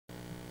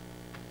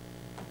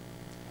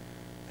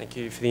Thank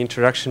you for the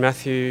introduction,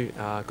 Matthew.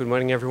 Good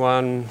morning,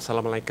 everyone.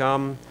 Salam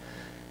alaikum.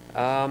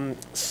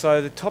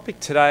 So the topic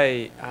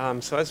today,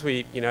 so as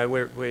we,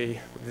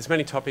 there's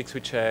many topics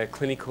which are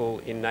clinical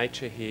in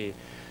nature here.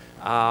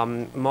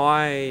 But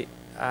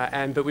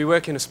we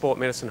work in a sport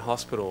medicine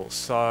hospital,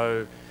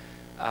 so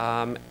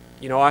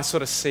I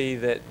sort of see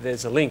that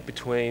there's a link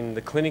between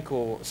the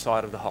clinical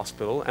side of the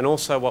hospital and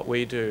also what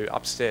we do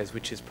upstairs,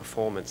 which is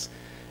performance.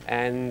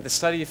 And the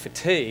study of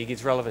fatigue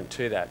is relevant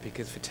to that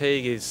because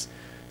fatigue is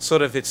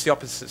it's the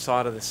opposite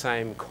side of the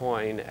same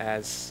coin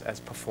as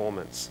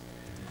performance.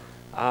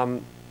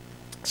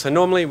 So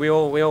normally we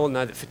all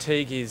know that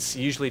fatigue is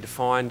usually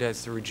defined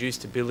as the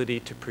reduced ability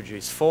to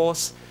produce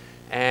force,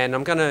 and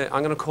I'm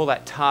gonna call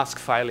that task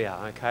failure.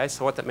 Okay,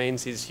 so what that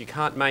means is you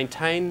can't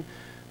maintain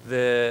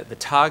the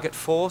target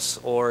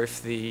force, or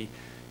if the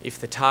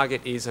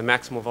target is a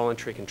maximal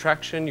voluntary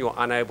contraction, you're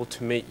unable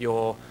to meet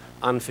your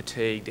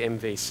unfatigued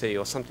MVC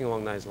or something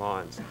along those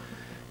lines.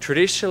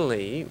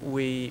 Traditionally,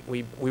 we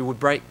would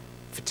break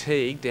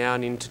fatigue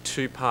down into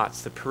two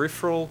parts: the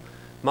peripheral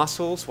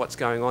muscles, what's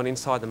going on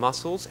inside the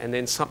muscles, and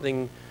then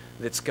something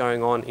that's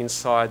going on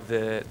inside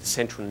the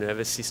central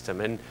nervous system.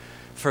 And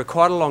for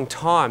quite a long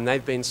time,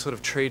 they've been sort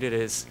of treated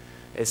as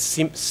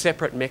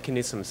separate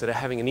mechanisms that are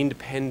having an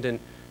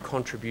independent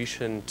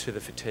contribution to the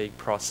fatigue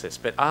process.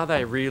 But are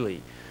they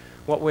really?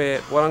 What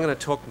I'm going to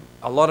talk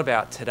a lot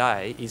about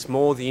today is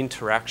more the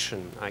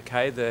interaction.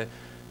 Okay, the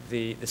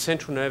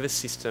central nervous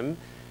system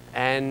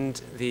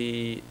and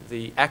the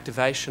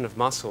activation of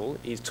muscle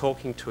is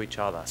talking to each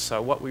other. So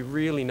what we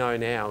really know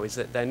now is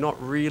that they're not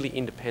really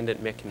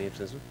independent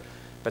mechanisms,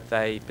 but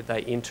they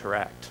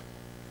interact.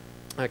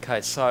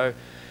 Okay, so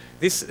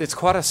it's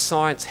quite a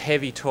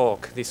science-heavy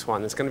talk, this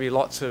one. There's going to be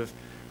lots of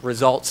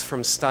results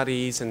from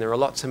studies, and there are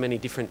lots of many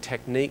different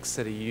techniques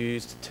that are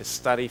used to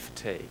study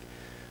fatigue.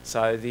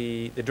 So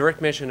the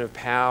direct measurement of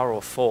power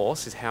or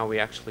force is how we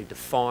actually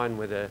define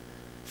whether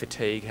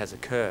fatigue has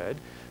occurred.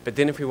 But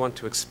then if we want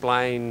to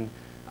explain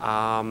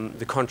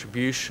the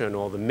contribution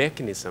or the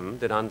mechanism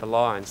that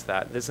underlines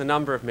that, there's a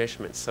number of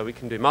measurements. So we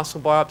can do muscle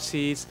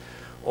biopsies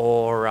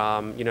or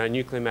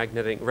nuclear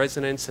magnetic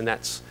resonance, and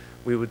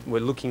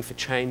we're looking for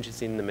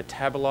changes in the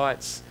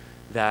metabolites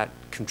that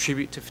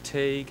contribute to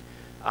fatigue.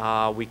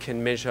 We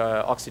can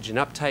measure oxygen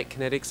uptake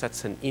kinetics.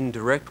 That's an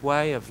indirect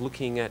way of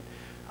looking at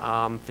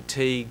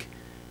fatigue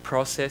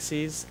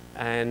processes,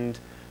 and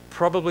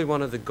probably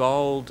one of the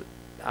gold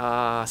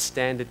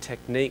standard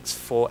techniques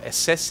for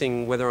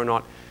assessing whether or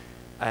not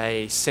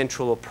a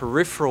central or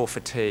peripheral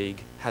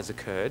fatigue has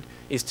occurred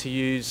is to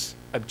use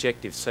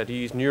objectives, so to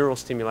use neural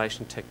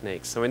stimulation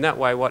techniques. So in that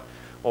way, what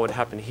would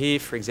happen here,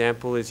 for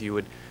example, is you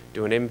would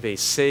do an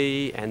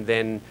MVC, and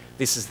then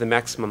this is the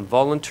maximum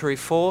voluntary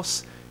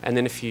force, and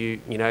then if you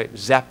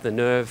zap the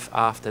nerve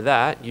after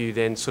that, you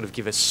then sort of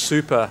give a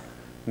super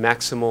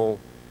maximal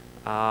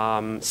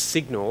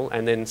signal,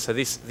 and then so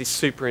this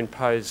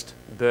superimposed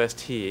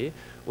burst here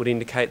would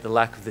indicate the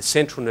lack of the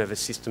central nervous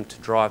system to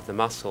drive the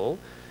muscle.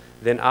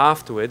 Then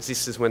afterwards,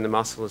 this is when the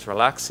muscle is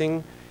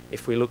relaxing.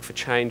 If we look for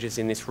changes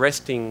in this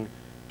resting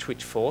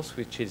twitch force,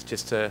 which is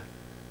just a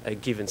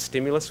given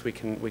stimulus, we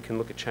can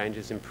look at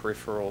changes in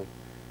peripheral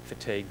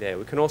fatigue there.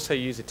 We can also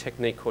use a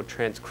technique called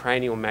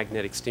transcranial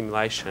magnetic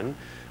stimulation,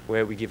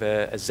 where we give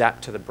a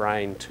zap to the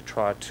brain to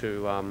try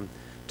to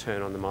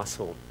turn on the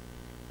muscle.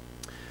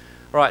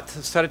 All right,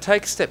 so to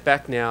take a step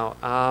back now,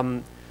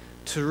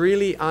 to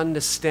really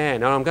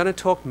understand, and I'm going to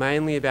talk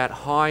mainly about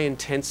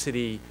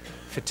high-intensity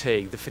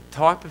fatigue, the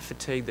type of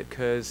fatigue that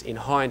occurs in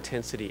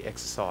high-intensity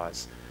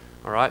exercise.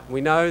 All right,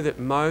 we know that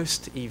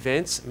most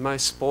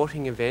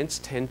sporting events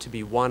tend to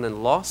be won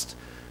and lost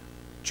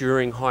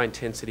during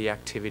high-intensity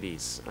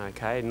activities.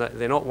 Okay,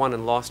 they're not won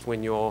and lost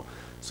when you're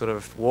sort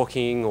of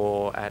walking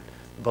or at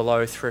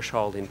below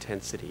threshold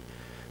intensity.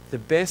 The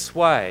best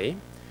way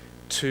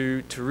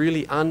to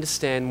really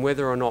understand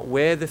whether or not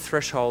where the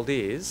threshold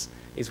is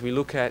we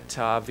look at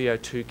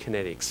VO2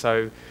 kinetics.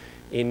 So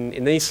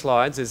in these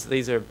slides,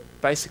 these are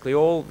basically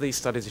all these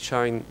studies are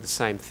showing the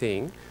same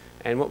thing.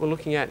 And what we're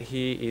looking at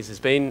here is there's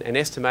been an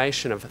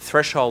estimation of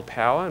threshold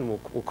power, and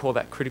we'll call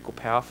that critical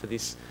power for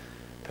this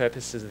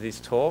purposes of this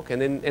talk. And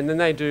then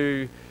they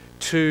do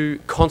two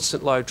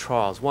constant load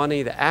trials, one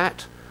either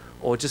at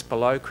or just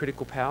below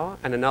critical power,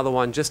 and another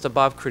one just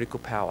above critical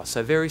power.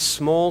 So very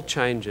small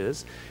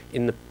changes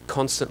in the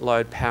constant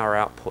load power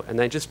output, and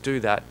they just do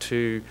that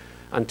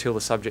until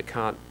the subject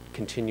can't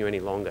continue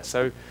any longer.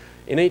 So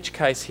in each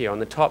case here, on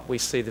the top we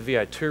see the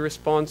VO2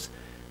 response.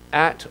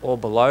 At or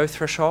below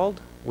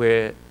threshold,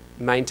 we're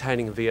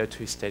maintaining a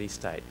VO2 steady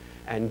state.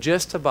 And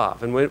just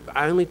above, and we're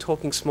only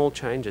talking small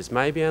changes,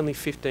 maybe only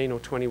 15 or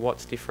 20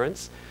 watts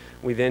difference,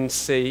 we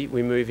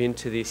move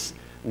into this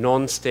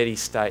non-steady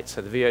state.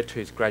 So the VO2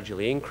 is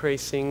gradually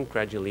increasing,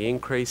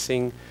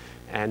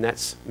 and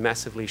that's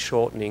massively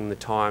shortening the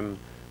time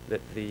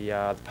that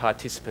the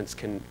participants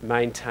can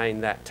maintain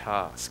that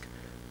task.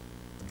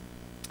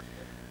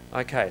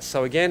 Okay,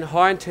 so again,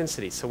 high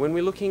intensity. So when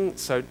we're looking,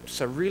 so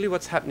really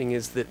what's happening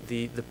is that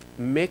the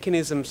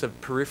mechanisms of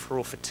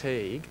peripheral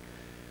fatigue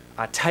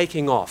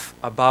taking off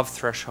above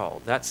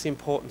threshold. That's the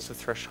importance of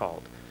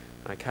threshold.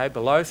 Okay,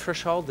 below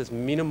threshold, there's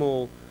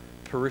minimal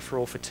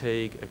peripheral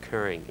fatigue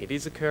occurring. It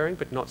is occurring,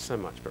 but not so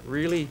much. But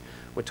really,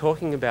 we're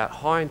talking about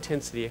high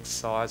intensity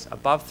exercise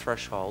above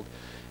threshold,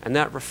 and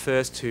that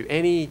refers to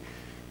any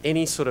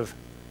sort of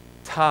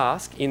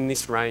task in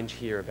this range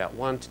here, about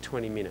 1 to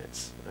 20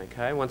 minutes.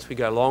 Okay, once we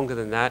go longer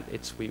than that,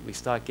 we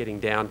start getting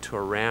down to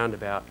around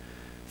about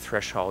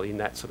threshold in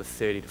that sort of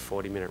 30 to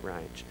 40 minute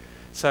range.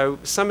 So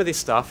some of this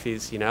stuff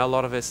is, you know, a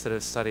lot of us that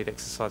have studied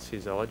exercise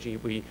physiology,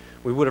 we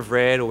would have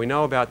read or we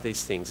know about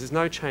these things. There's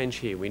no change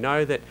here. We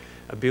know that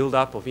a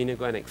build-up of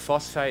inorganic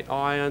phosphate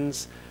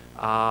ions,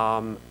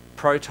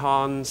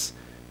 protons,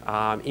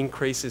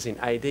 increases in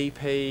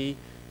ADP,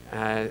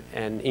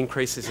 and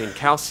increases in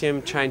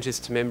calcium, changes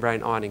to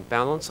membrane ionic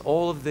balance,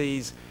 all of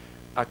these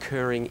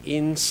occurring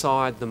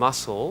inside the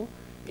muscle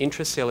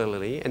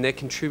intracellularly, and they're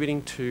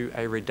contributing to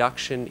a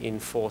reduction in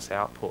force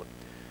output.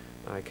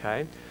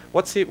 Okay.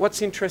 What's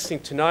interesting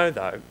to know,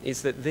 though,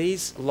 is that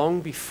these,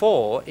 long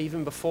before,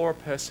 even before a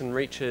person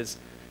reaches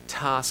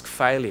task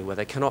failure, where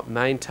they cannot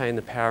maintain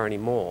the power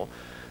anymore,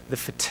 the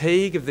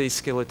fatigue of these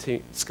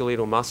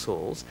skeletal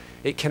muscles,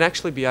 it can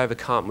actually be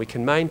overcome. We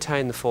can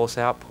maintain the force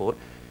output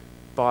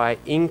by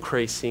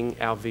increasing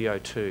our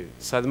VO2.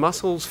 So the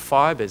muscles'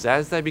 fibres,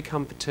 as they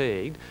become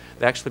fatigued,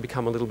 they actually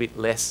become a little bit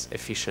less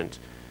efficient.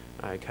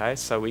 Okay,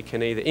 so we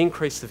can either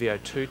increase the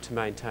VO2 to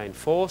maintain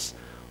force,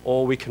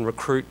 or we can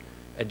recruit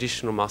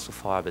additional muscle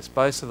fibres.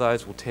 Both of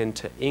those will tend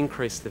to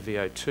increase the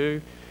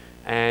VO2,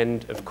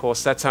 and of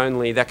course that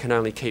can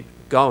only keep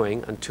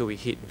going until we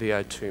hit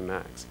VO2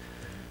 max.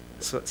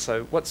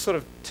 So what's sort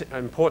of an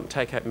important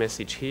take-home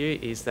message here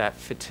is that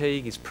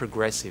fatigue is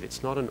progressive.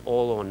 It's not an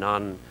all or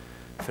none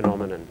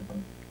phenomenon.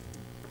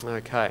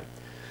 Okay,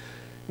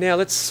 now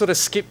let's sort of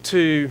skip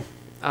to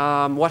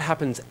what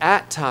happens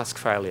at task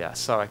failure.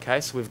 So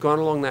we've gone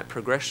along that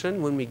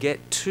progression. When we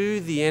get to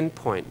the end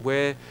point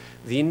where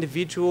the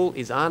individual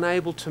is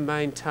unable to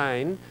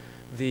maintain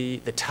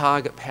the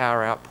target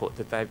power output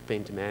that they've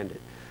been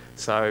demanded.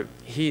 So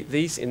in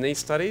these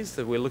studies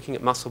that we're looking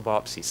at muscle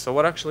biopsies. So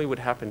what actually would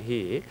happen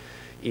here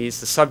is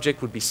the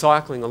subject would be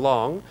cycling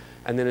along,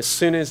 and then as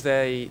soon as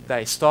they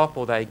stop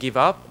or they give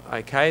up,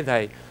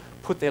 they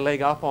put their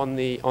leg up on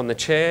the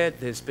chair.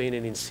 There's been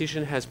an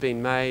incision has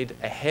been made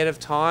ahead of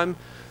time.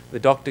 The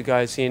doctor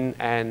goes in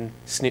and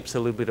snips a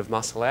little bit of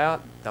muscle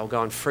out. They'll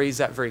go and freeze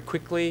that very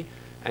quickly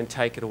and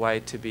take it away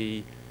to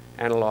be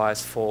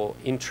analysed for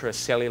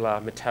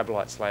intracellular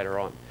metabolites later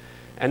on.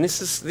 And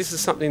this is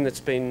something that's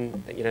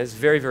been, you know, it's a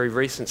very, very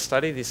recent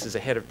study. This is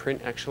ahead of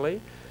print,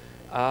 actually.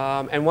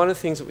 And one of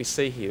the things that we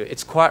see here,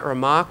 it's quite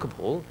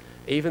remarkable,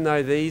 even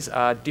though these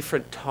are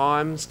different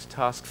times to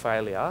task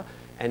failure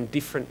and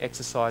different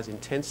exercise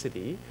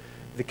intensity,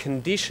 the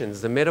conditions,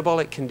 the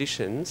metabolic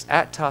conditions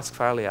at task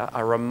failure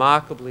are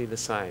remarkably the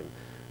same.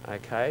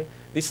 Okay,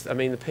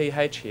 the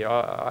pH here,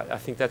 I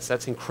think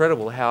that's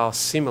incredible how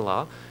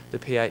similar the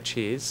pH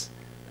is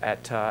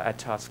at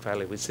task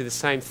failure. We see the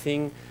same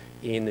thing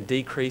in the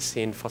decrease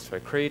in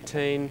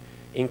phosphocreatine,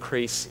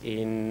 increase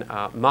in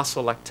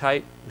muscle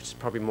lactate, which is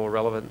probably more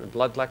relevant than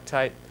blood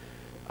lactate.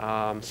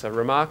 So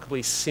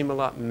remarkably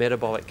similar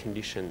metabolic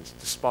conditions,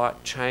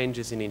 despite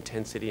changes in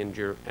intensity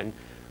and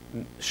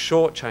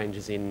short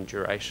changes in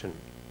duration.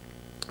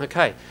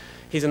 Okay,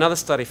 here's another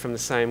study from the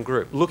same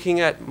group,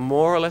 looking at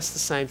more or less the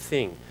same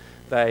thing.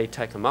 They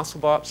take a muscle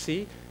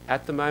biopsy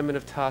at the moment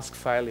of task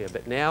failure,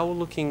 but now we're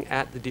looking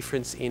at the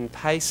difference in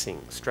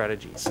pacing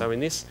strategy. So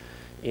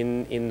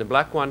in the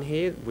black one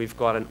here, we've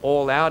got an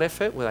all-out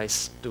effort where they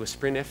do a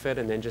sprint effort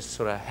and then just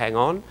sort of hang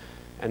on.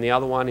 And the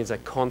other one is a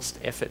const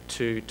effort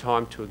to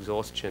time to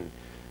exhaustion.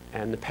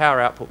 And the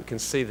power output, we can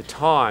see the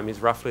time is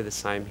roughly the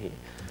same here.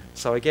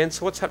 So again,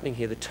 so what's happening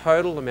here? The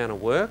total amount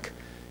of work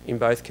in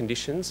both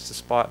conditions,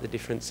 despite the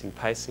difference in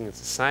pacing, is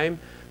the same.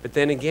 But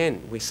then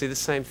again, we see the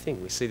same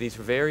thing. We see these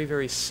very,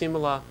 very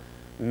similar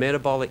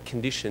metabolic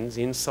conditions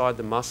inside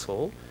the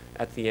muscle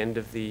at the end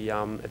of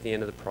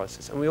the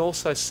process. And we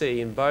also see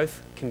in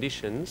both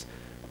conditions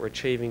we're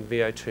achieving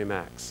VO2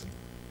 max.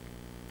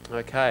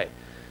 Okay.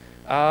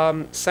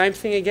 Same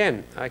thing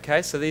again.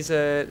 Okay, so these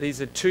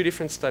are two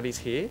different studies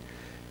here.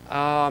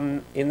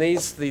 In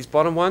these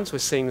bottom ones, we're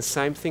seeing the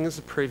same thing as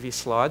the previous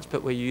slides,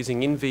 but we're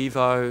using in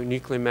vivo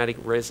nucleomatic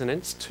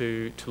resonance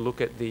to look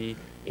at the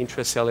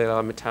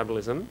intracellular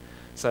metabolism.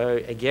 So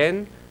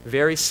again,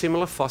 very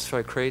similar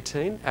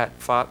phosphocreatine at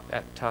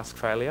task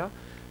failure.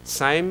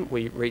 Same,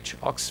 we reach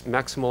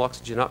maximal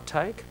oxygen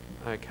uptake.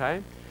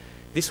 Okay.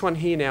 This one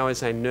here now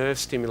is a nerve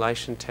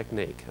stimulation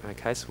technique.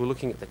 Okay, so we're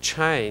looking at the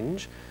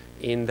change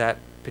in that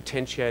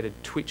potentiated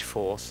twitch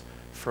force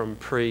from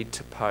pre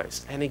to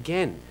post. And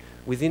again,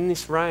 within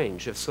this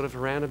range of sort of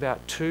around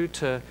about 2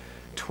 to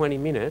 20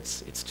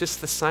 minutes, it's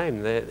just the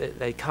same.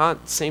 They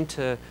can't seem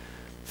to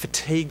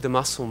fatigue the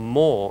muscle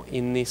more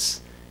in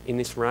this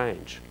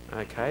range.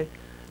 Okay.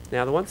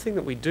 Now, the one thing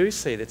that we do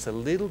see that's a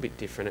little bit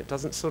different, it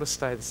doesn't sort of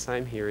stay the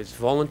same here, is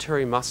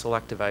voluntary muscle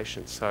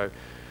activation. So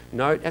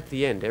note at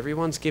the end,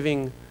 everybody's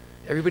giving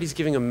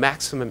a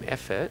maximum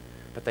effort,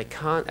 but they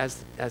can't,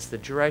 as the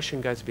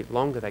duration goes a bit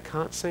longer, they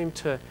can't seem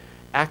to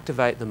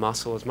activate the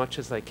muscle as much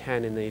as they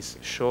can in these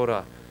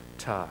shorter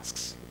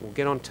tasks. We'll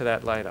get on to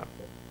that later.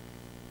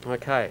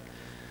 Okay,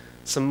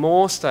 some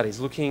more studies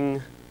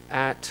looking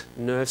at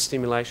nerve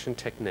stimulation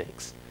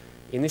techniques.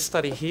 In this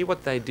study here,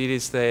 what they did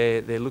is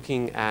they're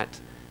looking at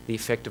the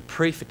effect of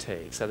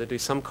pre-fatigue. So they do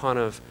some kind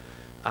of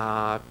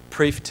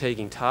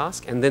pre-fatiguing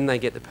task, and then they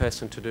get the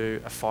person to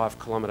do a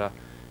 5-kilometre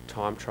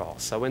time trial.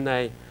 So when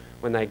they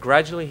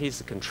gradually, here's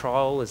the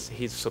control,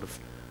 here's sort of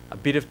a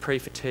bit of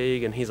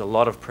pre-fatigue and here's a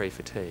lot of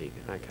pre-fatigue.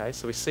 Okay,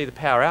 so we see the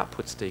power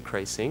outputs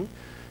decreasing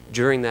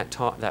during that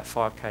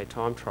 5K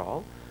time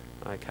trial.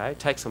 Okay, it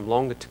takes them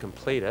longer to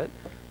complete it,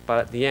 but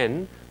at the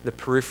end,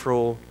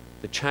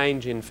 the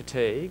change in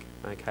fatigue,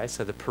 okay,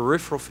 so the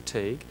peripheral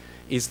fatigue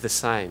is the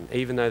same,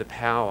 even though the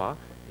power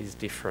is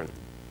different.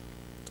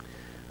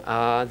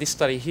 This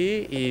study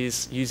here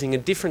is using a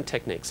different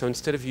technique. So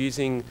instead of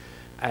using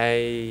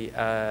like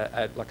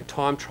a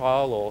time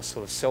trial or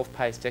sort of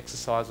self-paced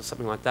exercise or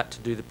something like that to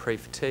do the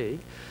pre-fatigue,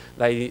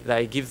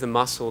 they give the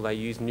muscle, they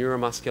use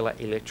neuromuscular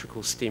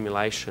electrical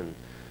stimulation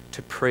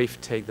to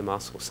pre-fatigue the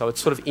muscle. So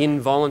it's sort of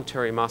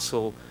involuntary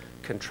muscle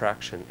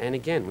contraction. And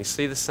again, we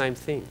see the same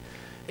thing.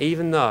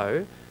 Even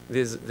though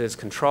there's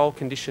control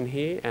condition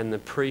here and the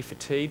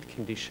pre-fatigued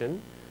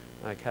condition,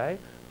 okay,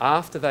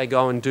 after they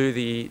go and do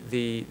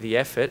the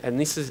effort, and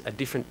this is a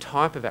different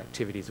type of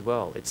activity as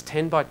well. It's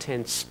 10 by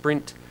 10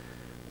 sprint,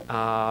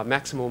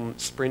 maximum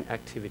sprint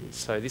activity.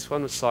 So this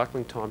one was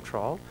cycling time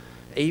trial.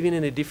 Even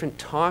in a different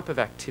type of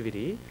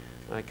activity,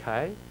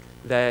 okay,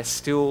 they're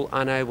still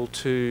unable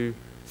to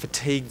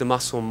fatigue the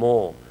muscle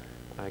more,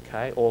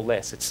 okay, or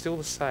less. It's still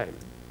the same.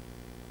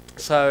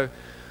 So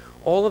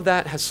all of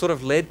that has sort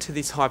of led to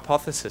this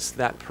hypothesis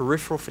that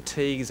peripheral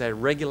fatigue is a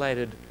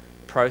regulated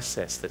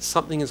process, that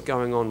something is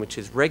going on which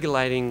is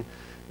regulating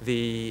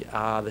the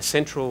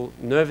central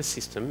nervous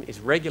system,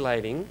 is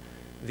regulating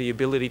the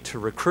ability to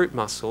recruit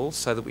muscle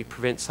so that we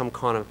prevent some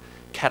kind of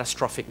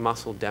catastrophic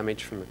muscle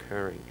damage from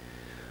occurring.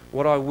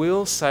 What I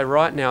will say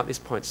right now at this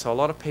point, so a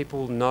lot of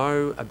people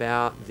know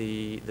about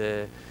the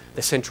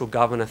central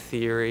governor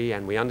theory,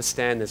 and we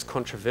understand there's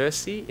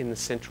controversy in the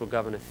central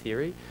governor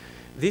theory.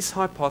 This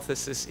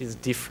hypothesis is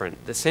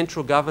different. The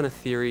central governor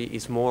theory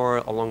is more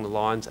along the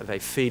lines of a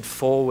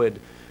feed-forward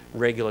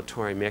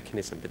regulatory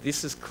mechanism, but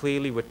this is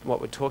clearly what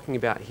we're talking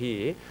about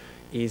here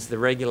is the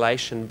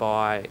regulation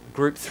by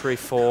group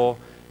 3-4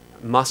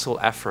 muscle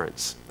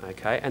afferents,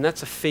 okay, and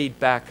that's a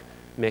feedback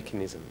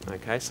mechanism,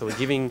 okay, so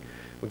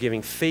we're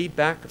giving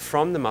feedback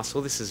from the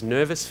muscle. This is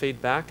nervous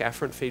feedback,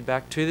 afferent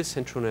feedback to the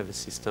central nervous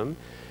system,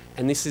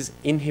 and this is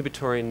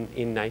inhibitory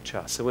in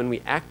nature. So when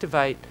we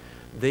activate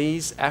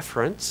these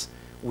afferents,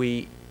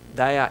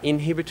 they are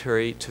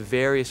inhibitory to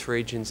various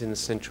regions in the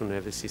central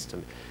nervous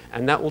system,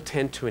 and that will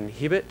tend to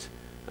inhibit,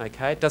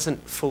 okay, it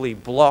doesn't fully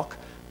block,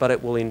 but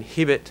it will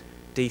inhibit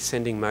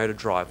descending motor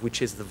drive, which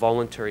is the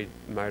voluntary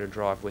motor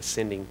drive we're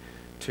sending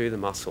to the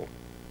muscle.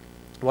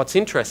 What's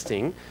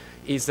interesting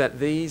is that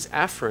these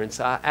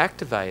afferents are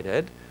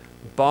activated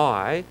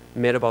by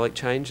metabolic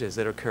changes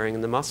that are occurring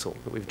in the muscle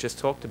that we've just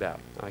talked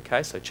about,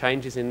 okay, so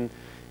changes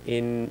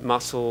in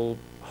muscle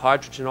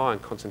hydrogen ion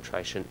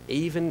concentration,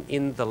 even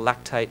in the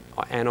lactate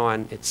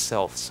anion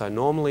itself. So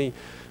normally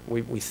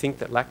we think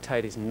that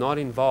lactate is not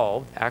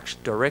involved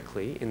actually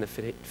directly in the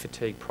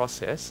fatigue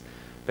process,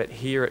 but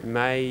here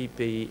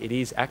it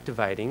is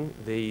activating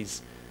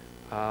these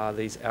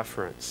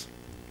afferents.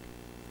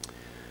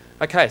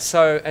 Okay,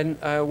 so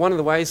one of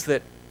the ways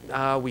that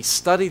we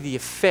study the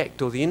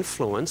effect or the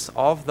influence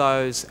of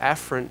that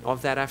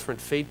afferent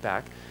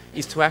feedback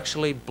is to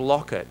actually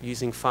block it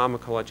using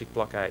pharmacologic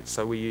blockades.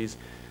 So we use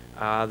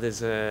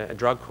there's a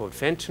drug called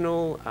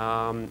fentanyl,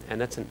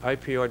 and that's an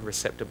opioid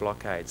receptor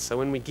blockade. So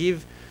when we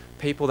give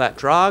people that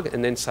drug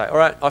and then say, all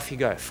right, off you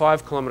go,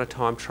 5-kilometre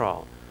time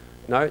trial.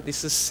 No,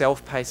 this is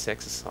self-paced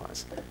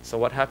exercise. So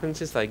what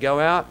happens is they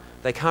go out,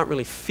 they can't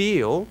really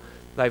feel,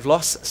 they've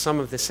lost some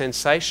of the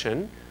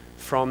sensation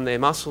from their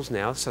muscles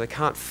now, so they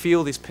can't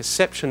feel this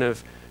perception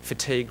of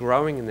fatigue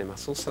growing in their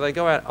muscles, so they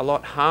go out a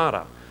lot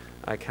harder,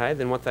 okay,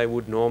 than what they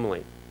would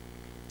normally.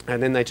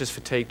 And then they just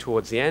fatigue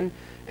towards the end,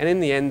 and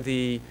in the end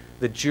the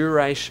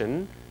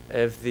duration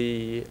of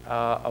the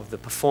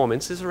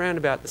performance is around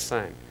about the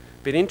same.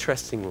 But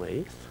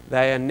interestingly,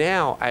 they are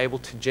now able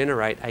to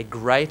generate a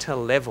greater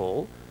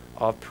level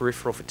of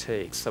peripheral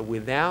fatigue. So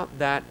without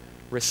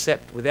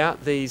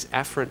these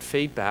afferent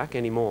feedback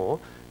anymore,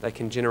 they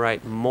can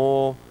generate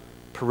more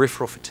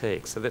peripheral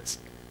fatigue. So that's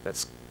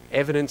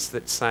evidence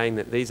that's saying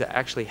that these are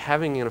actually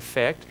having an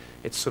effect.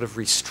 It's sort of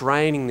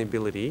restraining the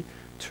ability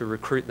to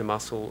recruit the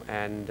muscle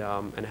and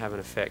have an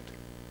effect.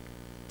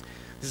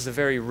 This is a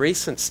very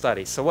recent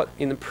study. So what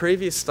in the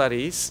previous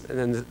studies,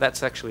 and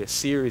that's actually a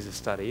series of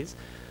studies,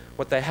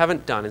 what they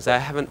haven't done is they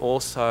haven't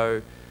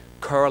also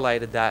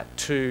correlated that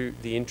to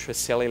the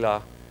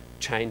intracellular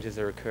changes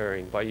that are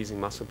occurring by using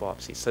muscle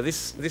biopsy. So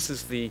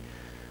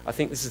I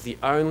think this is the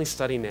only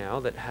study now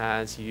that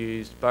has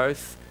used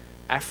both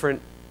afferent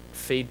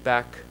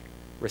feedback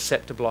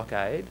receptor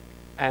blockade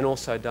and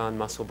also done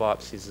muscle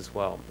biopsies as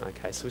well.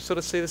 Okay, so we sort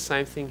of see the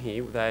same thing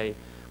here.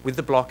 With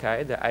the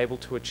blockade, they're able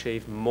to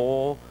achieve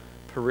more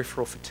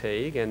peripheral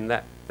fatigue, and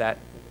that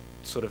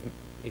sort of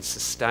is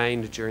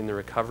sustained during the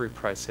recovery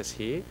process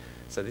here.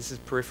 So this is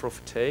peripheral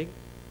fatigue.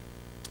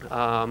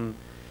 And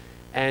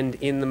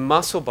in the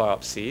muscle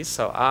biopsies,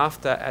 so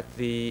after at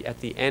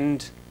the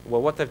end,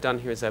 well, what they've done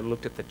here is they've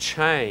looked at the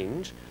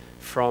change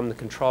from the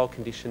control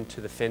condition to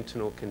the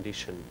fentanyl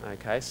condition.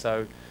 Okay,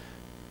 so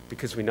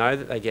because we know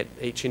that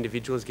each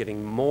individual is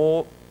getting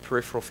more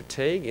peripheral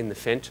fatigue in the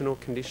fentanyl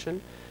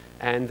condition,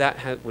 and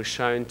that was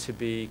shown to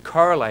be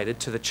correlated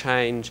to the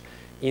change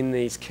in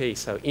these key,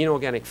 so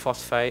inorganic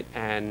phosphate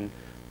and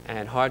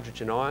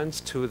hydrogen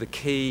ions, two of the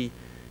key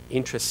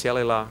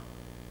intracellular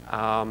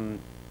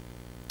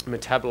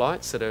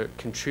metabolites that are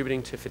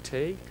contributing to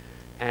fatigue.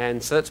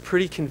 And so that's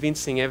pretty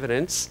convincing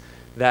evidence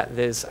that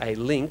there's a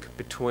link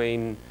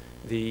between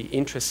the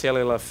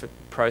intracellular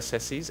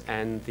processes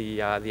and the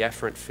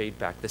afferent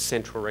feedback, the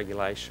central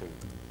regulation.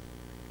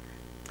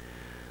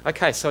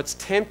 Okay, so it's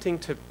tempting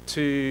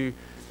to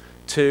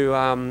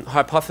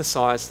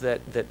hypothesize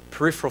that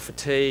peripheral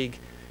fatigue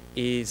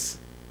is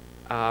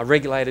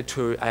regulated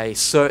to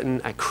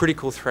a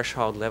critical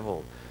threshold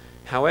level.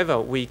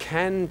 However, we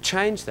can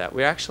change that.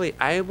 We're actually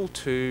able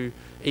to,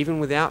 even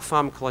without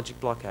pharmacologic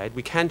blockade,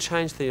 we can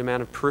change the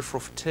amount of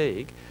peripheral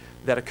fatigue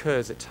that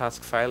occurs at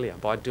task failure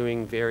by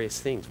doing various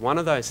things. One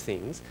of those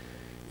things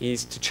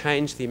is to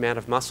change the amount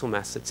of muscle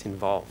mass that's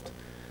involved.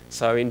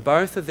 So in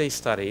both of these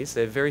studies,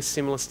 they're very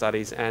similar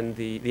studies, and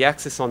the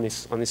axis on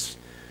this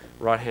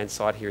right-hand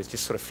side here is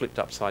just sort of flipped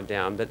upside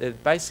down, but they're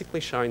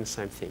basically showing the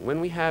same thing. When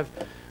we have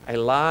a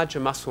larger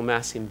muscle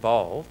mass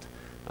involved,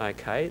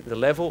 okay, the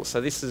level, so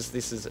this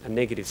is a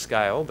negative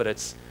scale, but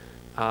it's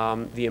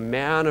the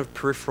amount of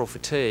peripheral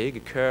fatigue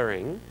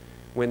occurring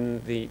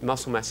when the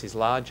muscle mass is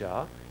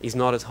larger is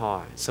not as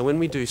high. So when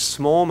we do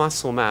small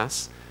muscle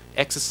mass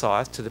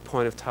exercise to the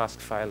point of task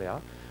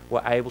failure,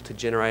 we're able to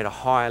generate a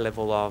higher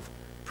level of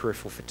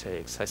peripheral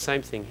fatigue. So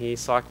same thing here,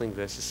 cycling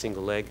versus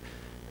single leg,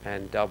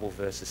 and double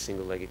versus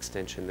single leg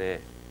extension there.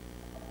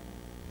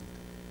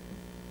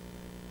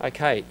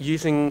 Okay,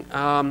 using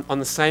on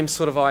the same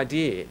sort of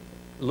idea,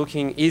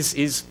 looking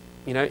is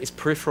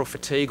peripheral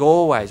fatigue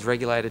always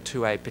regulated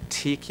to a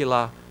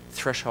particular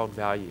threshold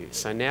value?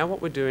 So now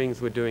what we're doing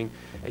is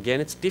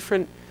again, it's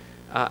different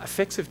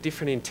effects of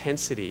different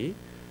intensity.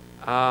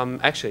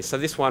 Actually, so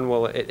this one,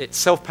 well, it's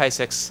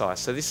self-paced exercise.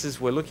 So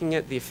we're looking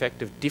at the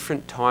effect of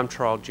different time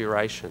trial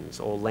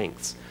durations or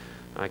lengths.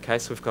 Okay,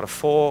 so we've got a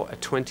 4, a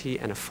 20,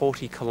 and a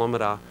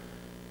 40-kilometre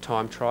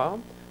time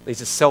trial.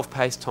 These are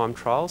self-paced time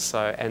trials,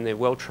 and they're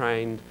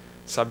well-trained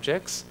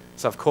subjects.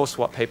 So of course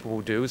what people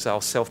will do is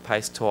they'll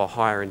self-pace to a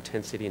higher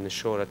intensity in the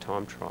shorter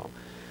time trial.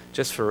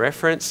 Just for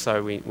reference,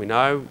 so we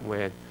know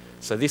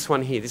so this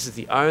one here, this is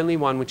the only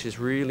one which is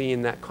really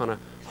in that kind of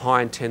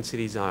high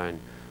intensity zone,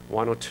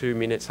 1 or 2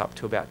 minutes up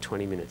to about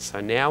 20 minutes. So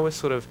now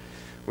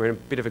we're in a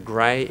bit of a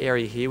grey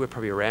area here. We're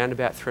probably around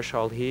about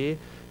threshold here,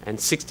 and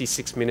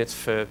 66 minutes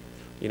for,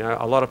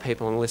 a lot of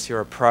people, unless you're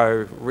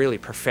a really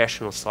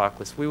professional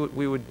cyclist,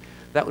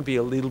 that would be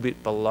a little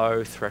bit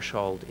below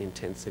threshold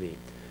intensity.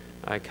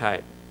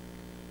 Okay.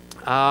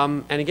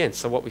 And again,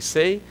 so what we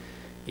see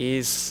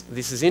is,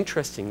 this is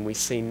interesting, we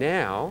see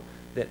now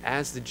that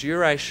as the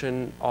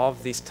duration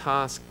of this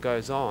task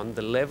goes on,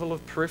 the level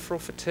of peripheral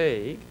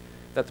fatigue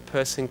that the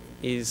person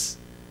is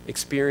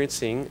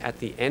experiencing at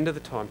the end of the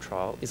time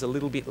trial is a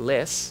little bit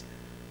less,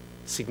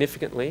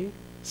 significantly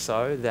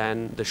so,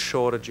 than the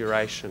shorter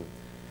duration.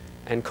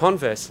 And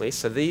conversely,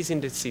 so these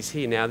indices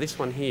here, now this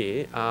one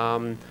here,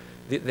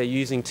 they're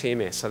using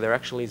TMS, so they're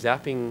actually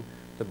zapping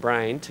the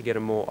brain to get a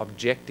more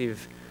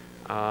objective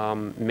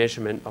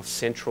measurement of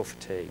central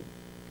fatigue.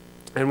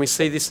 And we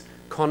see this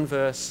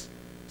converse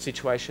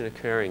situation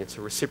occurring. It's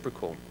a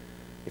reciprocal.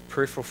 If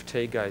peripheral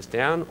fatigue goes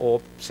down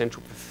or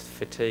central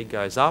fatigue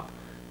goes up,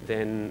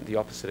 then the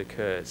opposite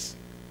occurs.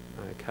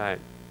 Okay.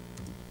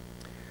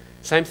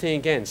 Same thing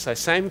again. So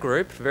same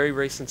group, very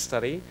recent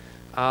study.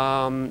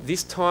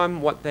 This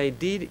time what they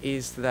did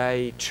is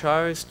they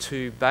chose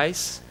to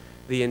base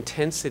the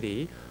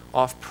intensity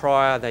off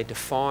they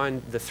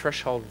defined the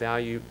threshold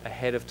value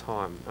ahead of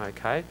time.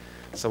 Okay.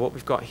 So what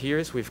we've got here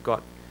is we've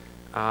got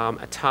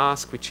a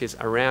task which is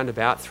around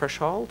about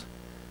threshold,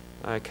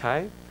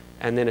 okay,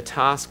 and then a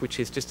task which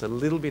is just a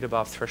little bit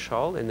above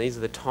threshold, and these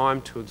are the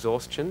time to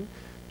exhaustion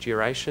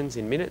durations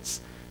in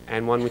minutes,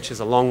 and one which is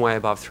a long way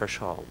above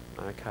threshold.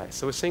 Okay,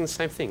 so we're seeing the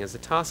same thing. As the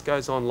task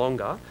goes on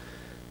longer,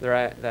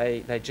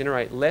 they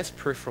generate less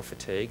peripheral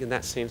fatigue, and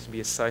that seems to be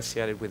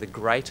associated with a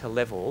greater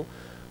level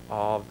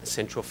of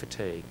central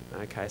fatigue.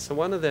 Okay, so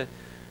one of the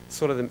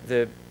sort of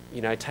the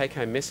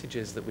take-home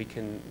messages that we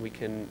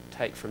can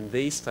take from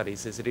these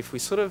studies is that if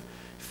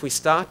we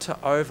start to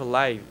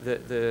overlay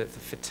the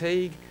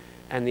fatigue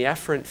and the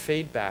afferent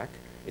feedback,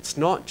 it's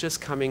not just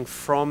coming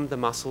from the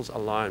muscles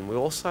alone. We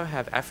also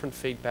have afferent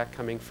feedback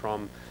coming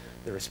from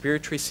the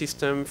respiratory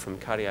system, from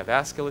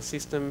cardiovascular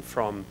system,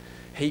 from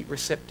heat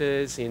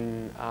receptors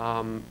and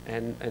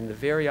the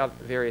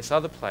various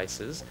other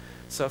places.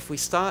 So if we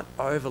start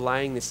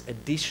overlaying this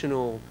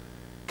additional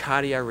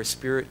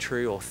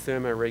cardiorespiratory or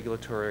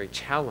thermoregulatory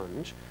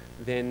challenge,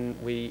 then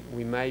we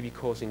may be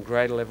causing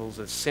greater levels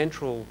of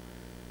central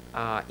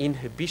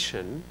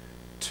inhibition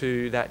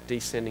to that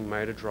descending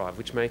motor drive,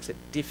 which makes it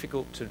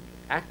difficult to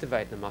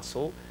activate the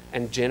muscle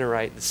and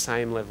generate the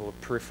same level of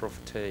peripheral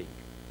fatigue.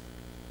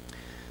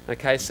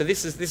 Okay, so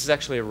this is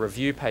actually a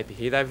review paper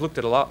here. They've looked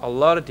at a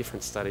lot of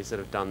different studies that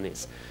have done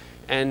this.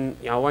 And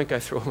I won't go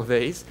through all of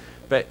these,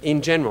 but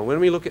in general, when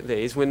we look at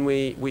these, when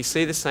we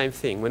see the same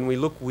thing. When we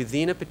look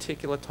within a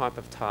particular type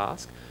of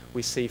task,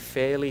 we see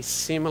fairly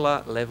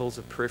similar levels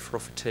of peripheral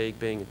fatigue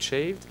being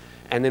achieved.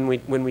 And then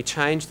when we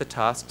change the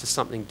task to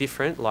something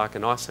different, like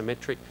an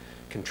isometric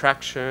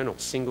contraction or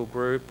single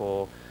group,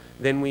 or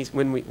then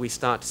we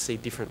start to see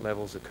different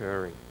levels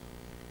occurring.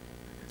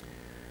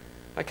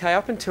 Okay,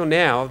 up until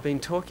now, I've been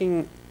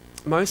talking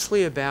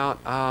mostly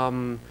about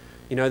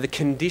the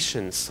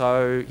conditions.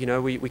 So,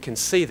 we can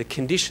see the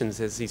conditions.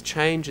 There's these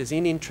changes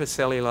in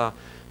intracellular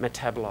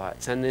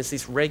metabolites, and there's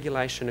this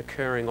regulation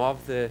occurring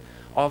of the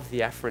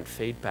afferent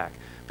feedback.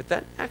 But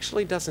that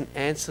actually doesn't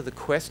answer the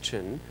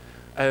question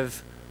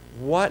of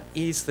what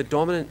is the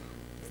dominant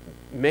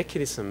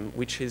mechanism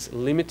which is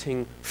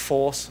limiting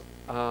force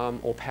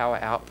or power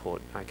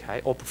output,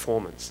 okay, or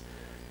performance.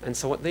 And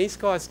so what these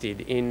guys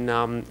did in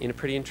a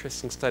pretty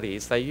interesting study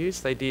is they do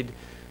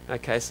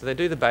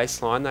the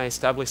baseline, they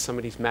establish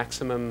somebody's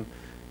maximum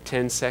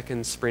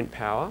 10-second sprint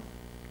power.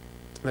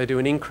 They do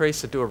an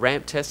increase, they do a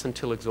ramp test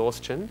until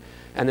exhaustion,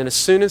 and then as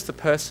soon as the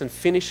person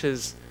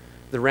finishes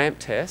the ramp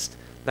test,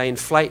 they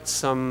inflate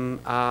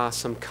some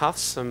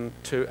cuffs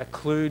to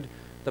occlude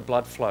the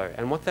blood flow.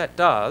 And what that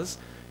does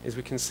is,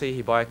 we can see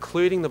here, by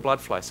occluding the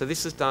blood flow. So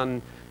this is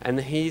done, and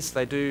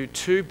they do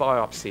 2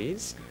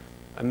 biopsies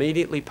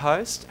immediately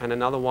post and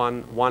another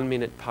 1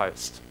 minute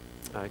post.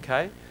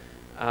 Okay,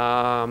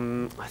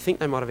 I think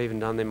they might have even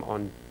done them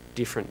on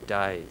different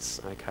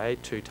days. Okay,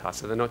 2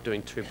 tasks, so they're not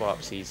doing 2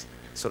 biopsies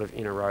sort of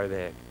in a row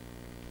there.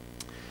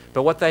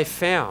 But what they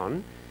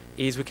found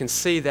is, we can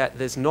see that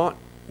there's not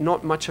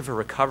much of a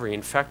recovery.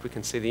 In fact, we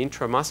can see the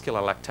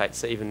intramuscular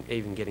lactates are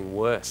even getting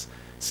worse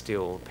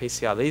still.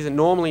 PCR. These are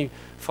normally,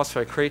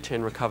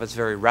 phosphocreatine recovers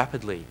very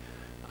rapidly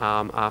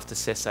after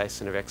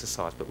cessation of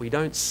exercise, but we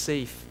don't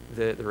see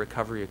the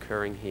recovery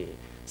occurring here.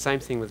 Same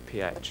thing with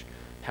pH.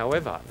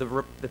 However,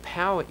 the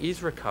power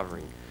is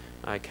recovering,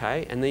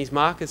 okay, and these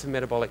markers of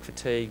metabolic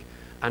fatigue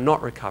are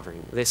not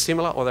recovering. They're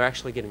similar, or they're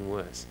actually getting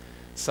worse.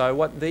 So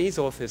what these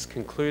authors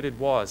concluded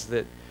was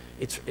that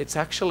it's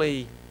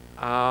actually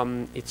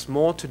it's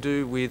more to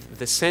do with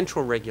the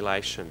central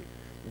regulation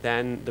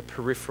than the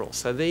peripheral.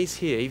 So these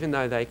here, even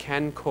though they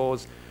can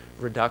cause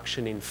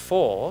reduction in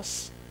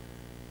force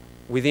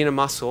within a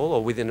muscle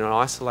or within an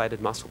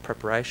isolated muscle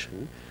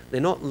preparation, they're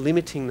not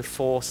limiting the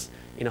force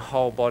in a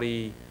whole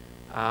body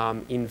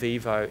in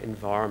vivo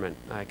environment.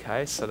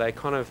 Okay, so they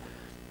kind of,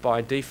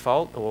 by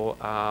default or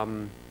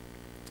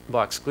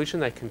by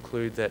exclusion, they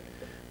conclude that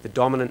the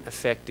dominant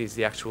effect is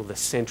the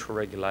central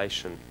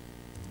regulation.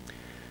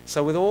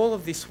 So with all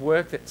of this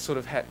work that sort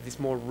of had this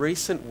more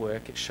recent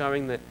work, it's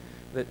showing that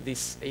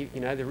this,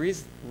 there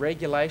is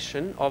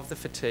regulation of the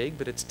fatigue,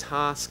 but it's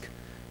task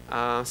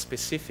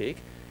specific.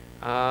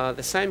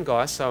 The same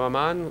guy, so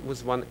Aman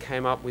was one that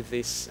came up with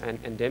this,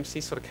 and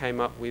Dempsey sort of came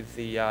up with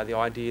the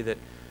idea that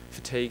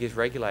fatigue is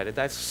regulated.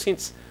 They've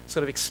since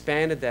sort of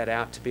expanded that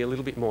out to be a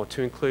little bit more,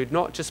 to include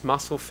not just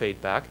muscle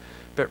feedback,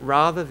 but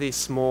rather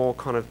this more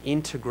kind of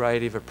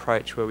integrative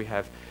approach where we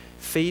have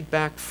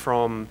feedback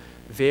from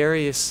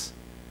various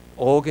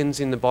organs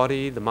in the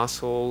body, the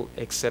muscle,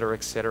 etc.,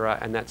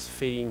 and that's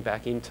feeding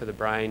back into the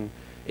brain.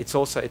 It's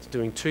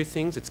doing 2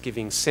 things. It's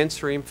giving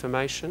sensory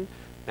information,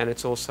 and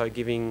it's also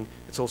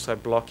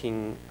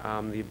blocking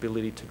the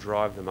ability to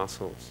drive the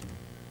muscles.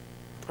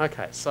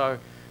 Okay, so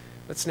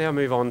let's now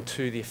move on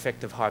to the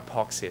effect of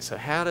hypoxia. So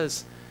how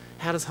does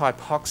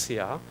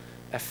hypoxia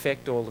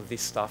affect all of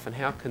this stuff, and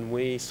how can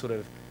we sort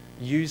of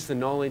use the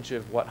knowledge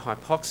of what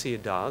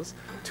hypoxia does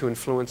to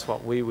influence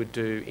what we would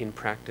do in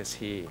practice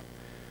here?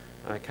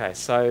 Okay,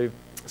 so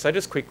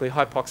just quickly,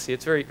 hypoxia,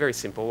 it's very, very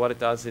simple. What it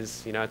does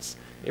is,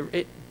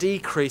 it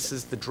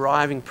decreases the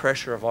driving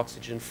pressure of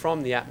oxygen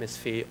from the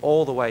atmosphere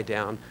all the way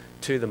down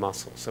to the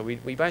muscle. So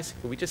we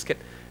just get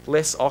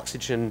less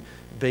oxygen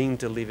being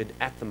delivered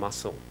at the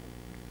muscle.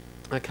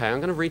 Okay, I'm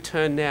going to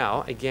return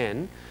now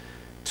again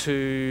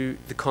to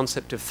the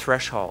concept of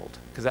threshold,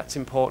 because that's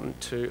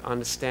important to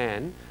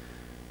understand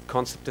the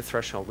concept of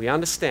threshold. We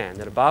understand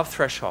that above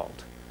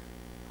threshold,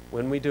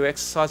 when we do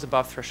exercise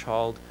above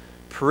threshold,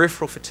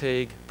 peripheral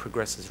fatigue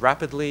progresses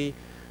rapidly.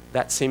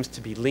 That seems to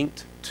be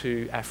linked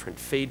to afferent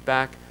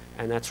feedback,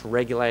 and that's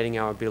regulating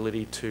our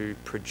ability to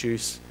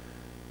produce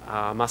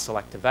muscle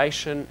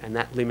activation, and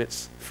that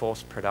limits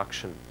force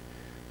production.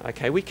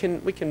 Okay, we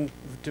can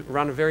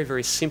run a very,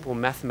 very simple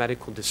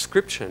mathematical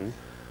description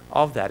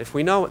of that. If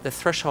we know what the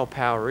threshold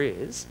power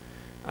is,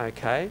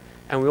 okay,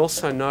 and we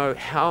also know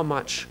how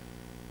much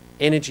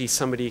energy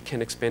somebody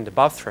can expend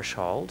above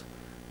threshold,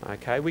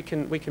 okay, we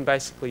can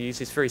basically use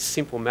this very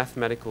simple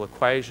mathematical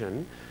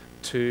equation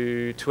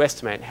to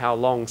estimate how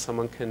long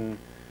someone can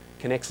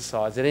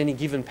exercise at any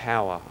given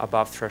power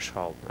above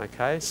threshold.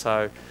 Okay,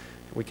 so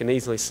we can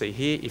easily see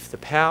here if the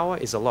power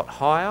is a lot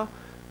higher,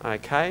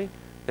 okay,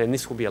 then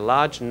this will be a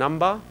large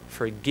number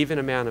for a given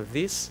amount of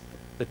this.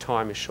 The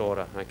time is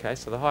shorter. Okay,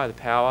 so the higher the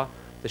power,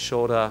 the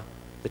shorter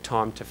the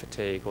time to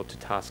fatigue or to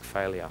task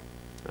failure.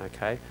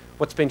 Okay,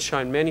 what's been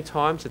shown many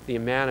times that the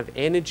amount of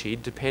energy,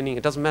 depending,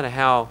 it doesn't matter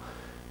how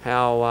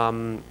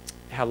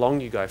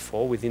long you go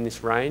for within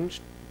this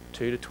range,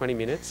 2 to 20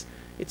 minutes,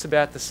 it's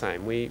about the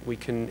same. We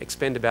can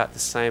expend about the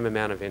same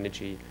amount of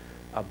energy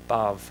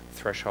above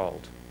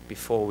threshold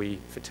before we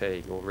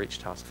fatigue or reach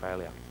task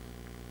failure.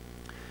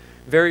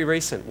 Very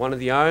recent, one of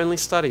the only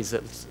studies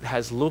that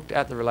has looked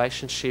at the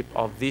relationship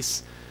of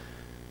this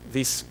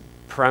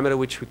parameter,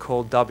 which we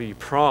call W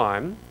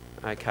prime,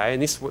 okay,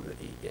 and this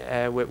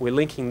we're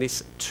linking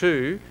this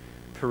to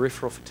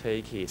peripheral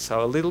fatigue here.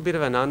 So a little bit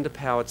of an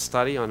underpowered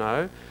study, I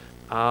know,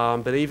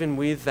 but even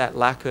with that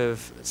lack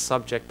of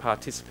subject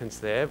participants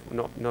there,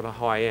 not a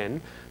high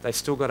N, they've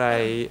still got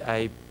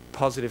a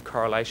positive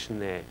correlation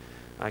there.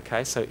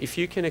 Okay, so if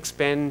you can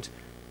expend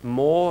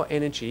more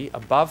energy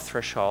above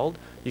threshold,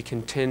 you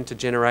can tend to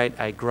generate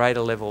a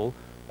greater level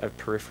of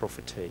peripheral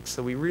fatigue.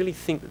 So we really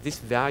think that this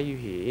value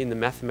here in the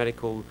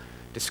mathematical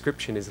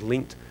description is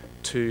linked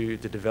to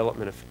the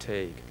development of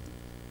fatigue.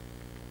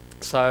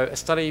 So a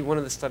study, one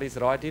of the studies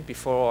that I did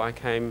before I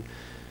came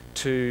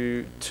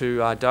to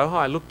Doha,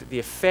 I looked at the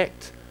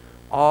effect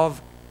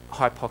of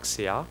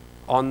hypoxia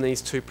on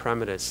these two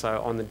parameters. So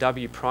on the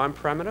W prime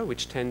parameter,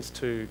 which tends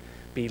to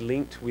be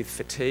linked with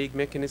fatigue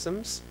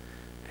mechanisms,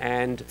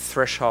 and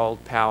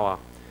threshold power.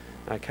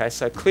 Okay,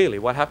 so clearly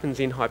what happens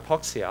in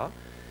hypoxia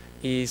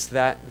is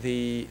that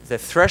the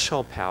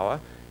threshold power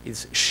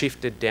is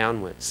shifted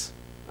downwards.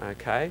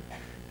 Okay,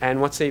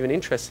 and what's even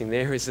interesting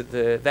there is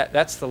that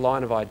that's the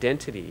line of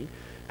identity,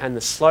 and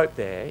the slope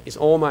there is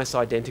almost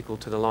identical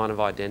to the line of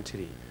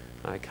identity.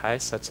 Okay,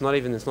 so it's not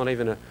even, there's not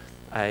even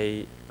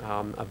a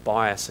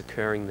bias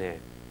occurring there.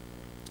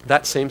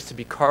 That seems to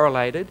be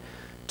correlated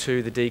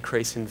to the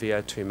decrease in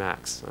VO2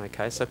 max.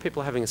 Okay, so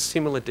people are having a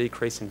similar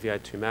decrease in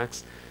VO2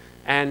 max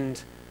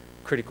and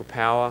critical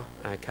power.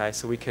 Okay,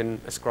 so we can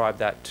ascribe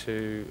that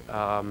to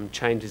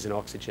changes in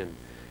oxygen.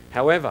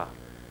 However,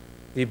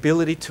 the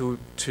ability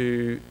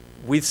to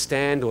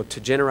withstand or to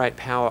generate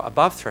power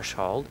above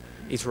threshold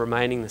is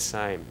remaining the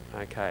same.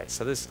 Okay,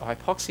 so this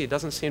hypoxia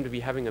doesn't seem to be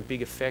having a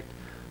big effect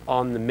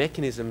on the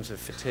mechanisms of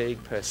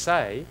fatigue per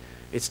se.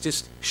 It's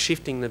just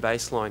shifting the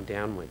baseline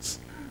downwards.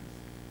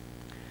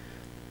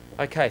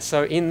 Okay,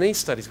 so in these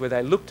studies where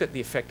they looked at the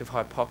effect of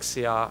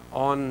hypoxia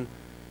on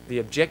the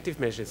objective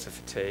measures of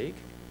fatigue,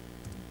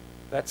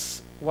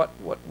 that's what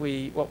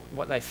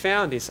they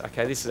found is,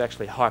 okay, this is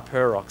actually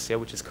hyperoxia,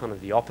 which is kind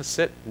of the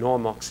opposite,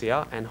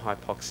 normoxia and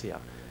hypoxia.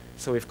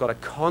 So we've got a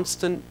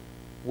constant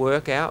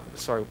workload,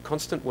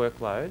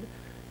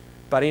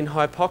 but in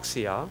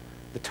hypoxia,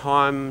 the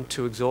time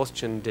to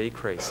exhaustion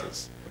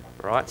decreases.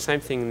 Right, same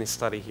thing in this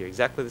study here,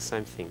 exactly the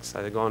same thing.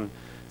 So they've gone.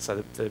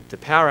 So the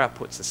power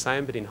output's the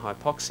same, but in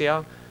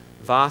hypoxia,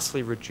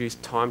 vastly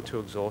reduced time to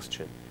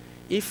exhaustion.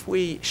 If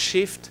we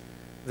shift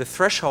the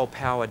threshold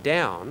power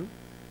down,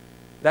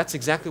 that's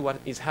exactly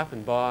what is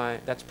happened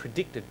that's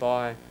predicted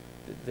by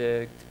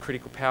the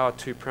critical power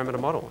 2 parameter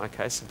model.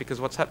 Okay, so because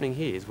what's happening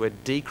here is we're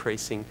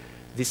decreasing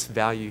this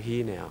value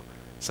here now.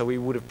 So we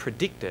would have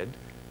predicted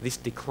this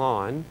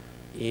decline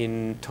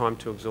in time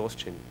to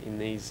exhaustion in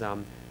these.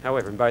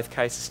 However, in both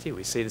cases here,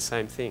 we see the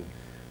same thing.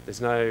 There's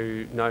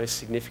no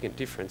significant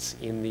difference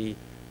in the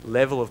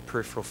level of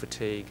peripheral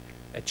fatigue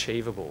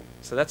achievable.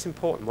 So that's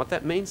important. What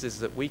that means is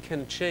that we can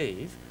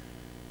achieve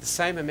the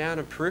same amount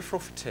of peripheral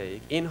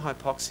fatigue in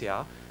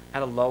hypoxia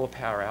at a lower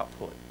power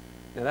output.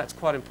 Now that's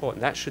quite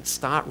important. That should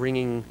start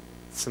ringing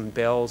some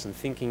bells and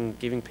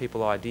giving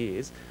people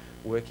ideas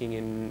working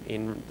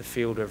in the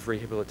field of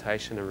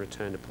rehabilitation and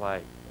return to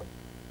play.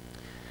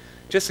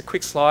 Just a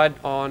quick slide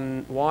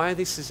on why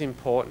this is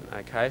important.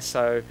 Okay,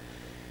 so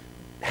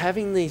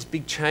having these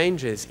big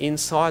changes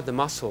inside the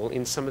muscle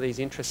in some of these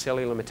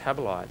intracellular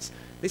metabolites,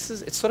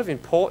 it's sort of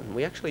important.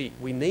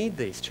 We need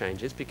these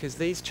changes because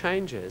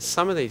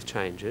some of these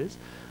changes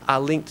are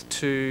linked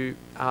to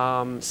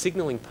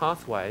signaling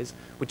pathways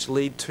which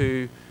lead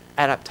to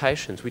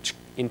adaptations which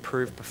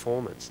improve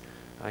performance.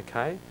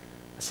 Okay,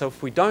 so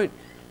if we don't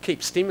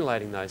keep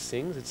stimulating those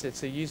things,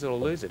 it's a use it or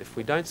lose it. If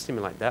we don't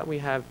stimulate that, we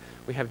have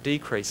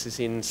decreases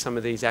in some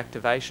of these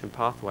activation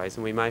pathways,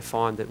 and we may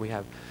find that we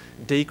have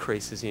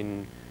decreases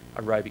in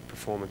aerobic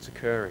performance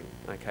occurring.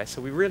 Okay, so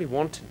we really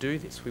want to do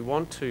this. We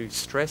want to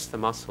stress the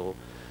muscle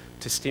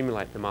to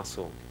stimulate the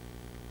muscle.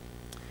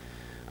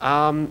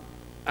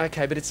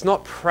 Okay, but it's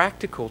not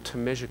practical to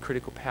measure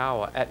critical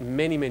power at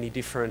many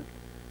different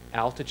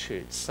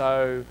altitudes.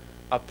 So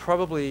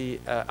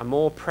probably a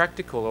more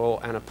practical or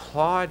an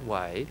applied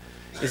way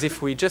is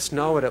if we just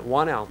know it at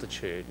one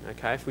altitude.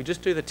 Okay, if we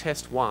just do the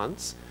test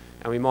once,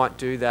 and we might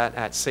do that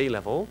at sea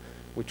level,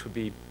 which would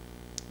be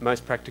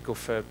most practical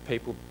for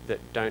people that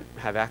don't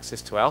have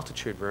access to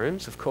altitude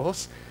rooms, of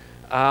course.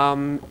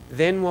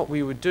 Then what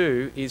we would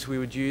do is we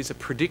would use a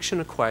prediction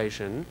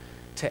equation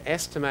to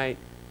estimate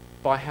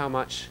by how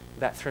much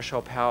that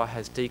threshold power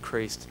has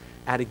decreased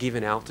at a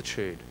given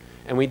altitude.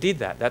 And we did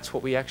that. That's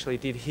what we actually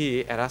did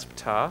here at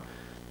Aspetar.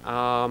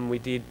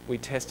 We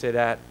tested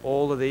at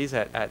all of these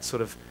at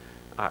sort of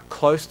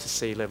close to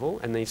sea level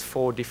and these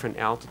 4 different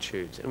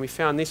altitudes. And we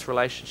found this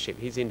relationship.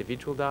 Here's the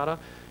individual data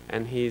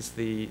and here's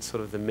the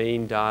sort of the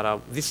mean data.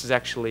 This is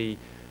actually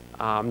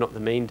not the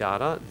mean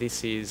data.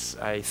 This is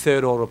a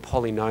third order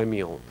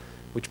polynomial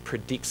which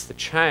predicts the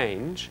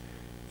change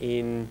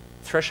in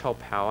threshold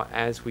power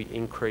as we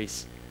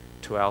increase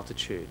to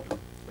altitude.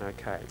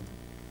 Okay.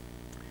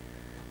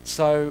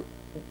 So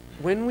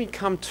when we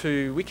come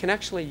to, we can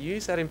actually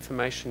use that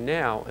information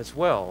now as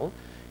well,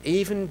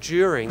 even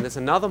during, there's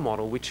another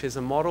model which is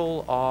a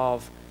model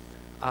of,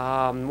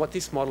 what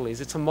this model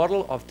is, it's a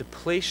model of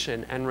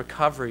depletion and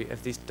recovery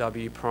of this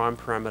W prime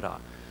parameter,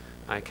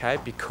 okay,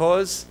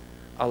 because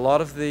a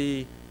lot of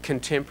the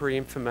contemporary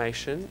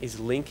information is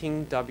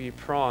linking W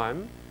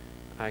prime,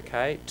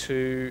 okay,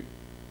 to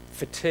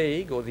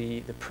fatigue or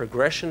the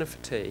progression of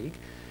fatigue.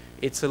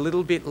 It's a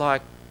little bit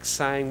like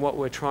saying what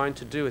we're trying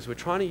to do is we're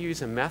trying to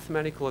use a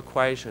mathematical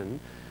equation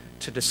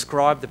to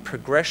describe the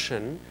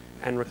progression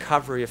and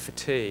recovery of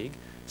fatigue,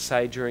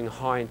 say during a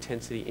high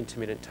intensity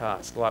intermittent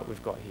task like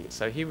we've got here.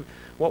 So here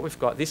what we've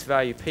got, this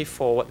value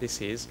P4, what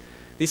this is,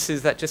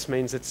 that just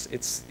means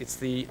it's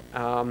the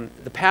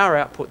power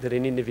output that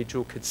an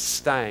individual could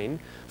sustain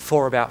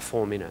for about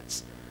 4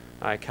 minutes.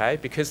 Okay,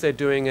 because they're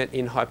doing it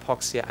in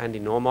hypoxia and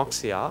in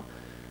normoxia,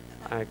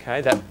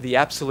 okay, that the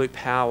absolute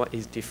power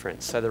is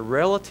different. So the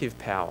relative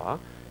power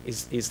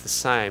is the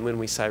same. When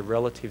we say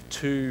relative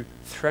to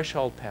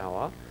threshold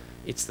power,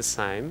 it's the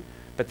same,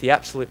 but the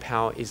absolute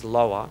power is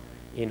lower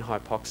in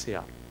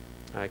hypoxia.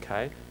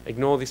 Okay,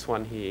 ignore this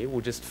one here.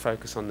 We'll just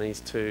focus on these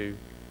two.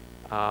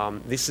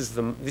 This is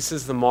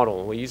the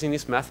model. We're using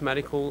this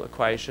mathematical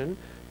equation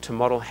to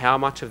model how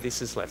much of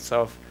this is left.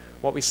 So if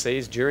what we see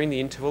is during the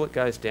interval it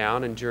goes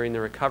down, and during the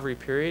recovery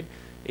period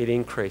it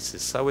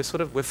increases. So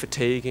we're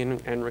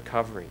fatiguing and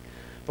recovering.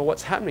 But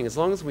what's happening, as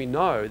long as we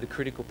know the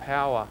critical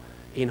power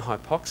in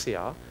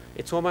hypoxia,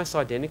 it's almost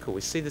identical.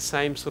 We see the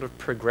same sort of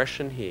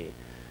progression here.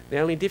 The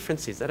only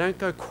difference is they don't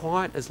go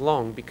quite as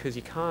long because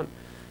you can't,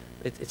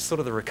 it's sort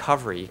of the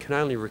recovery. You can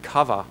only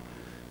recover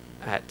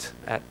at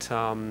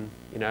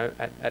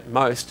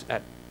most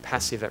at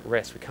passive at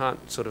rest. We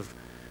can't sort of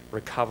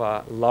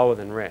recover lower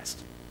than rest.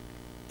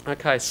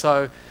 Okay,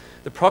 so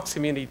the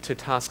proximity to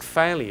task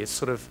failure is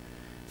sort of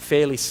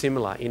fairly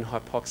similar in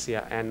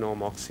hypoxia and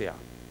normoxia.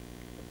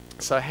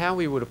 So how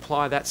we would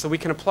apply that, so we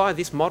can apply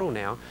this model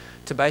now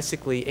to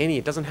basically any,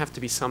 it doesn't have to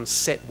be some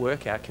set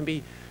workout,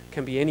 it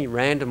can be any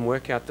random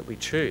workout that we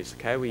choose.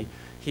 Okay,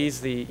 here's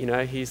the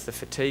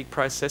fatigue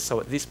process. So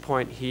at this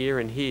point here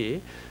and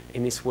here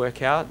in this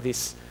workout,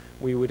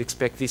 we would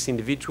expect this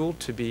individual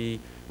to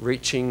be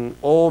reaching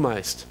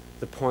almost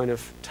the point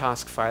of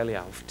task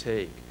failure or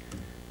fatigue.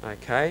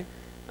 Okay,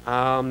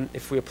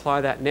 if we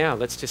apply that now,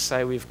 let's just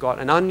say we've got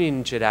an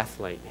uninjured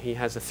athlete. He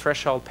has a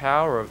threshold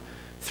power of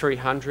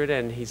 300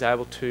 and he's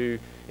able to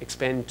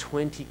expend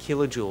 20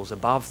 kilojoules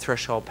above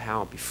threshold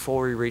power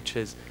before he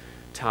reaches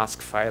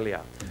task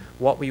failure.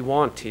 What we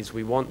want is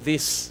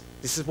this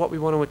is what we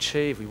want to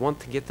achieve. We want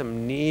to get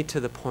them near to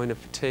the point of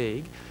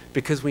fatigue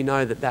because we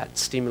know that that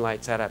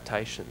stimulates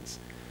adaptations.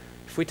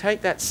 If we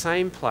take that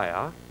same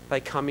player, they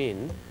come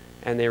in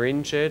and they're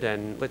injured,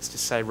 and let's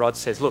just say Rod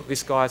says, look,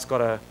 this guy's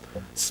got a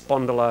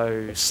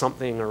spondylo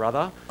something or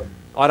other.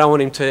 I don't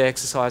want him to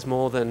exercise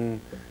more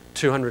than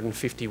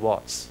 250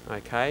 watts,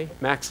 okay?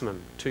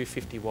 Maximum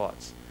 250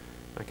 watts.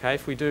 Okay,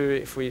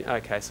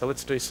 okay, so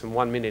let's do some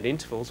 1 minute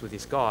intervals with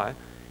this guy.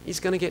 He's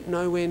going to get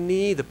nowhere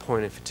near the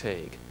point of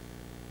fatigue.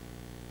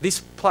 This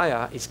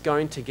player is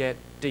going to get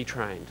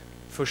detrained,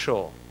 for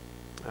sure.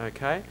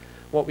 Okay?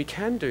 What we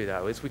can do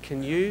though is we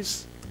can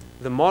use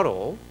the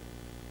model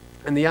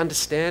and the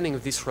understanding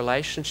of this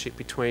relationship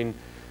between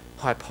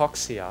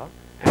hypoxia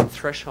and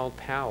threshold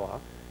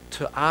power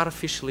to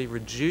artificially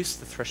reduce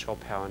the threshold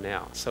power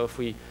now. So if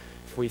we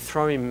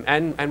throw him,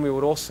 and we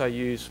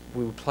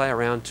would play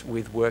around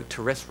with work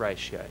to rest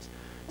ratios.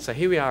 So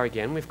here we are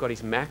again, we've got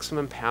his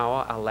maximum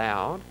power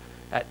allowed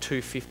at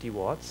 250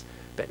 watts,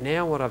 but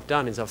now what I've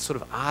done is I've sort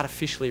of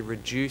artificially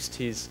reduced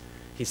his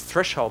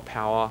threshold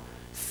power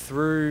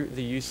through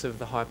the use of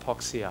the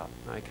hypoxia,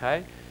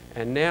 okay?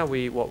 And now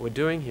what we're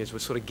doing here is we're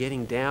sort of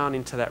getting down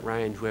into that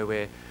range where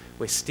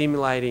we're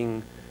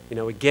stimulating,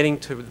 we're getting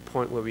to the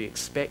point where we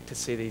expect to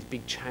see these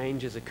big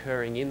changes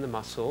occurring in the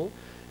muscle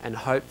and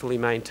hopefully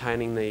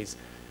maintaining these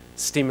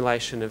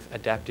stimulation of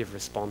adaptive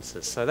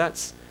responses. So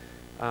that's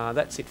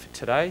it for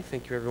today.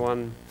 Thank you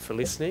everyone for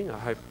listening. I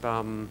hope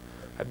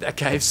that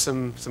gave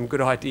some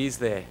good ideas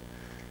there.